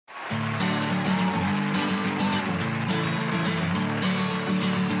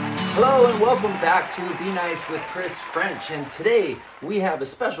Hello and welcome back to Be Nice with Chris French, and today we have a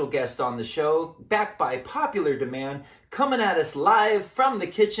special guest on the show, backed by popular demand, coming at us live from the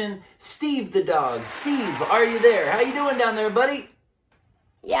kitchen, Steve the dog. Steve, are you there? How you doing down there, buddy?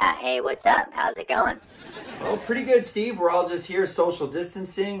 Yeah, hey, what's up? How's it going? Oh, pretty good, Steve. We're all just here social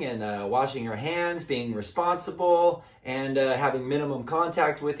distancing and washing our hands, being responsible, and having minimum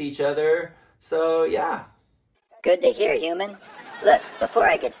contact with each other. So, yeah. Good to hear, human. Look, before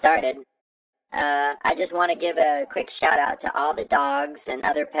I get started, I just want to give a quick shout out to all the dogs and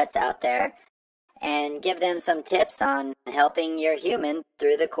other pets out there and give them some tips on helping your human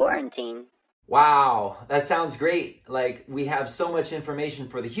through the quarantine. Wow, that sounds great. Like, we have so much information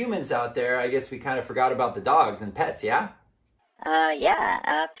for the humans out there, I guess we kind of forgot about the dogs and pets, yeah?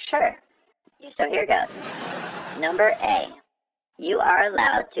 Sure. So here goes. Number A. You are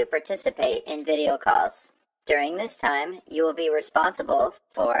allowed to participate in video calls. During this time, you will be responsible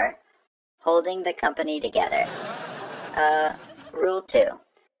for holding the company together. Rule 2.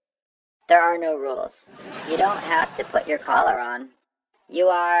 There are no rules. You don't have to put your collar on.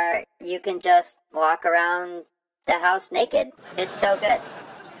 You can just walk around the house naked. It's so good.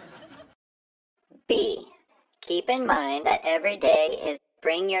 B. Keep in mind that every day is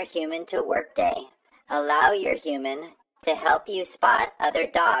Bring Your Human to Work Day. Allow your human to help you spot other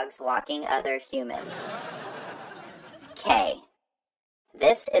dogs walking other humans. K.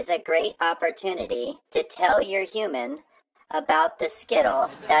 This is a great opportunity to tell your human about the Skittle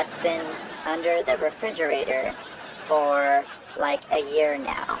that's been under the refrigerator for like a year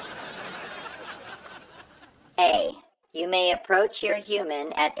now. A. You may approach your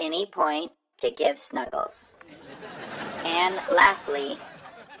human at any point to give snuggles. And lastly,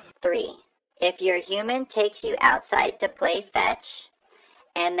 3. If your human takes you outside to play fetch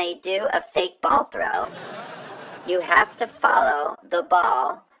and they do a fake ball throw, you have to follow the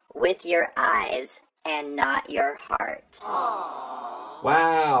ball with your eyes and not your heart.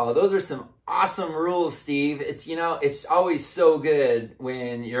 Wow, those are some awesome rules, Steve. It's always so good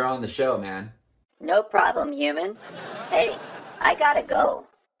when you're on the show, man. No problem, human. Hey, I gotta go.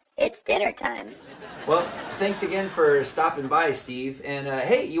 It's dinner time. Well, thanks again for stopping by, Steve. And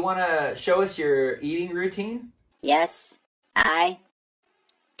hey, you want to show us your eating routine? Yes, I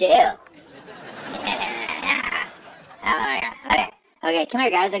do. Okay, come here,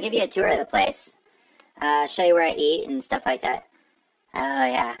 guys. I'll give you a tour of the place. Show you where I eat and stuff like that. Oh,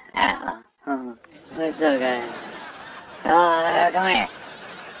 yeah. Oh, that's so good. Oh, come here.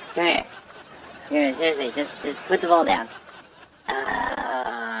 Come here. Here, seriously, just put the bowl down.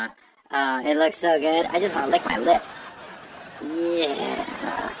 It looks so good. I just want to lick my lips.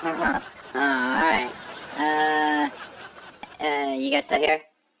 Yeah. Alright. You guys still here?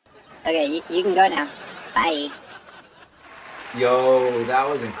 Okay, you can go now. Bye. Yo, that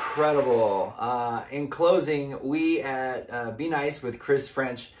was incredible. In closing, we at Be Nice with Chris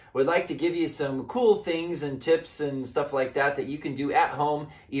French would like to give you some cool things and tips and stuff like that you can do at home,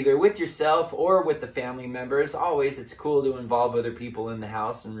 either with yourself or with the family members. Always, it's cool to involve other people in the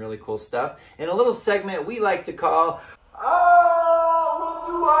house and really cool stuff. In a little segment we like to call, what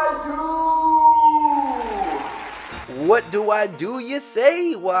do I do? What do I do, you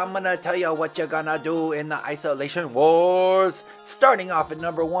say? Well, I'm gonna tell you what you're gonna do in the isolation wars. Starting off at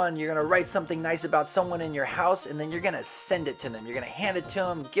number 1, you're gonna write something nice about someone in your house, and then you're gonna send it to them. You're gonna hand it to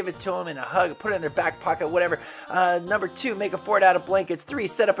them, give it to them in a hug, put it in their back pocket, whatever. Number 2, make a fort out of blankets. 3,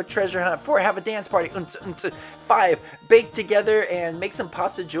 set up a treasure hunt. 4, have a dance party. 5, bake together and make some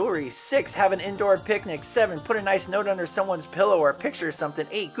pasta jewelry. 6, have an indoor picnic. 7, put a nice note under someone's pillow or a picture or something.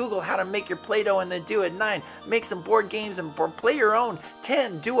 8, Google how to make your Play-Doh and then do it. 9, make some board games and play your own.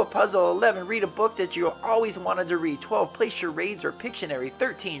 10, do a puzzle. 11, read a book that you always wanted to read. 12, play charades or Pictionary.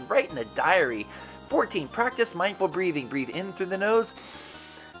 13, write in a diary. 14, practice mindful breathing. Breathe in through the nose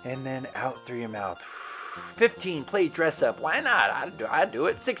and then out through your mouth. 15, play dress up. Why not? I'd do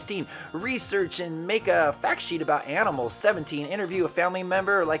it. 16, research and make a fact sheet about animals. 17, interview a family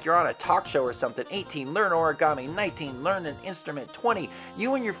member like you're on a talk show or something. 18, learn origami. 19, learn an instrument. 20,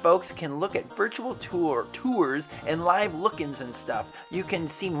 you and your folks can look at virtual tours and live look-ins and stuff. You can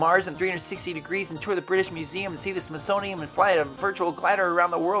see Mars in 360 degrees and tour the British Museum and see the Smithsonian and fly a virtual glider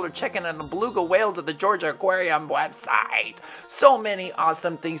around the world or check in on the beluga whales at the Georgia Aquarium website. So many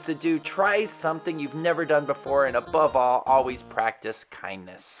awesome things to do. Try something you've never done before, and above all, always practice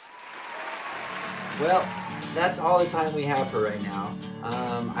kindness. Well, that's all the time we have for right now.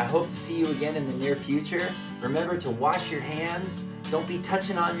 I hope to see you again in the near future. Remember to wash your hands. Don't be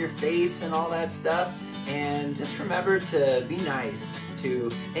touching on your face and all that stuff. And just remember to be nice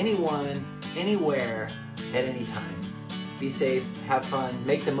to anyone, anywhere, at any time. be safe, have fun,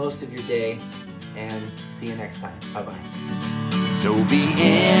 make the most of your day, and see you next time. Bye-bye. So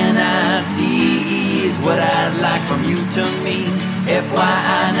BNICE is what I'd like from you to me.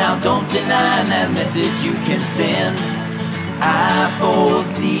 FYI, now don't deny that message you can send. I4CUGOOD,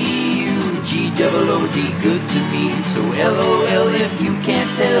 good to me. So LOL if you can't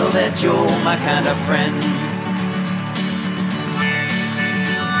tell that you're my kind of friend.